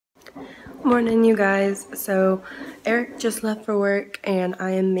Morning, you guys. So Eric just left for work and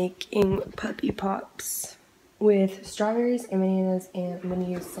I am making puppy pops with strawberries and bananas, and I'm going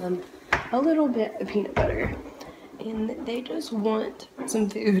to use a little bit of peanut butter. And they just want some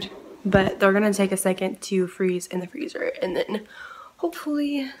food, but they're going to take a second to freeze in the freezer, and then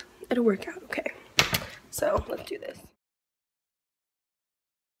hopefully it'll work out okay. So let's do this.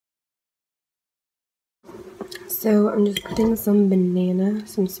 So I'm just putting some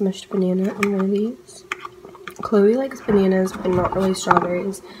smushed banana in one of these. Chloe likes bananas, but not really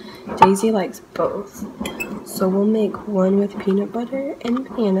strawberries. Daisy likes both. So we'll make one with peanut butter and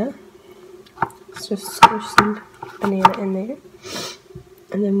banana. Let's just squish some banana in there.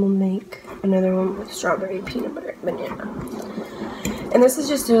 And then we'll make another one with strawberry, peanut butter, and banana. And this is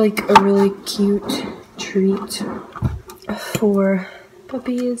just a really cute treat for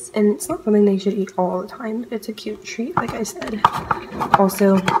puppies, and it's not something they should eat all the time. It's a cute treat, like I said.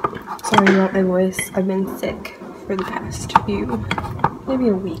 Also, sorry about my voice. I've been sick for the past maybe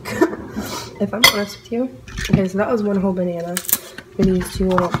a week, if I'm honest with you. Okay, so that was one whole banana for these two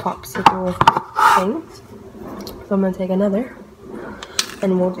little popsicle things. So I'm gonna take another,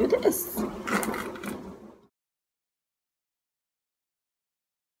 and we'll do this.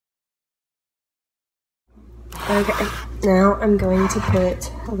 Okay, now I'm going to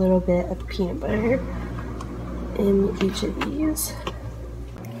put a little bit of peanut butter in each of these.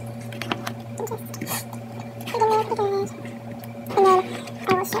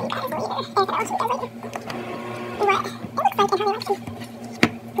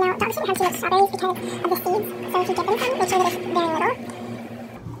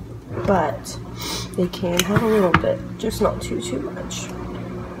 But they can have a little bit, just not too much.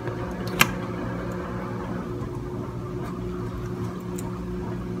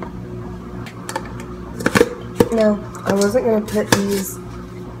 Now, I wasn't going to put these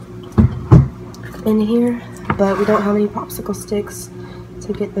in here, but we don't have any popsicle sticks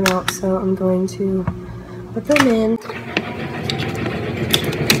to get them out, so I'm going to put them in.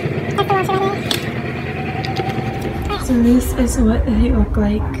 So this is what they look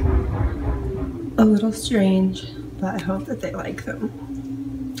like. A little strange, but I hope that they like them.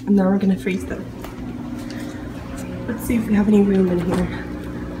 And now we're going to freeze them. Let's see if we have any room in here.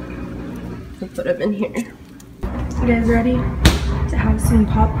 We'll put them in here. You guys ready to have some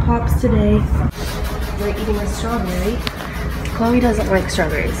pops today? We're eating a strawberry. Chloe doesn't like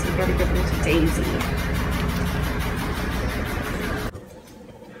strawberries, so you gotta give them to Daisy.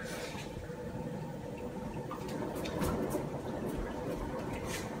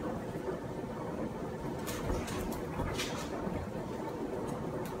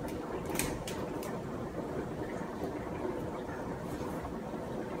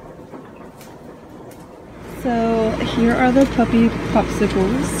 So here are the puppy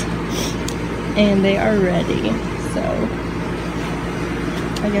popsicles, and they are ready. So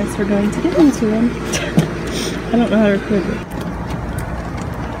I guess we're going to get into them. I don't know how to record it.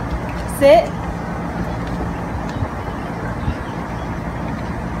 Sit.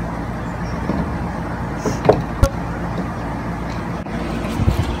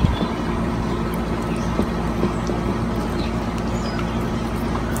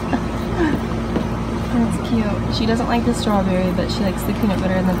 That's cute. She doesn't like the strawberry, but she likes the peanut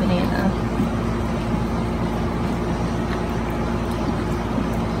butter and the banana.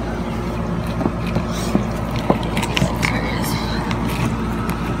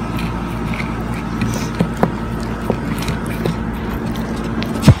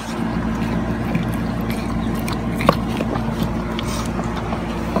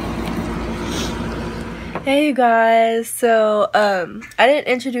 Hey you guys, so I didn't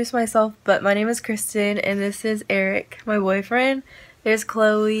introduce myself, but my name is Kristin and this is Eric, my boyfriend. There's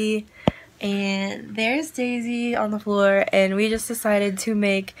Chloe and there's Daisy on the floor, and we just decided to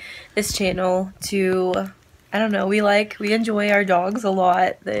make this channel to, I don't know, we enjoy our dogs a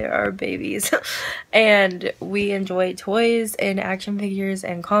lot. They are babies and we enjoy toys and action figures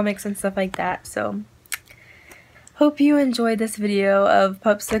and comics and stuff like that. So hope you enjoyed this video of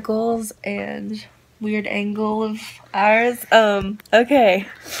Popsicles and weird angle of ours. Okay,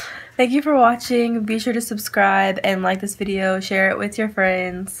 thank you for watching. Be sure to subscribe and like this video, share it with your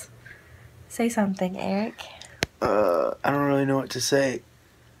friends. Say something, Eric. I don't really know what to say,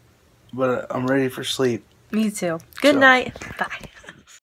 but I'm ready for sleep. Me too. Good night. Bye.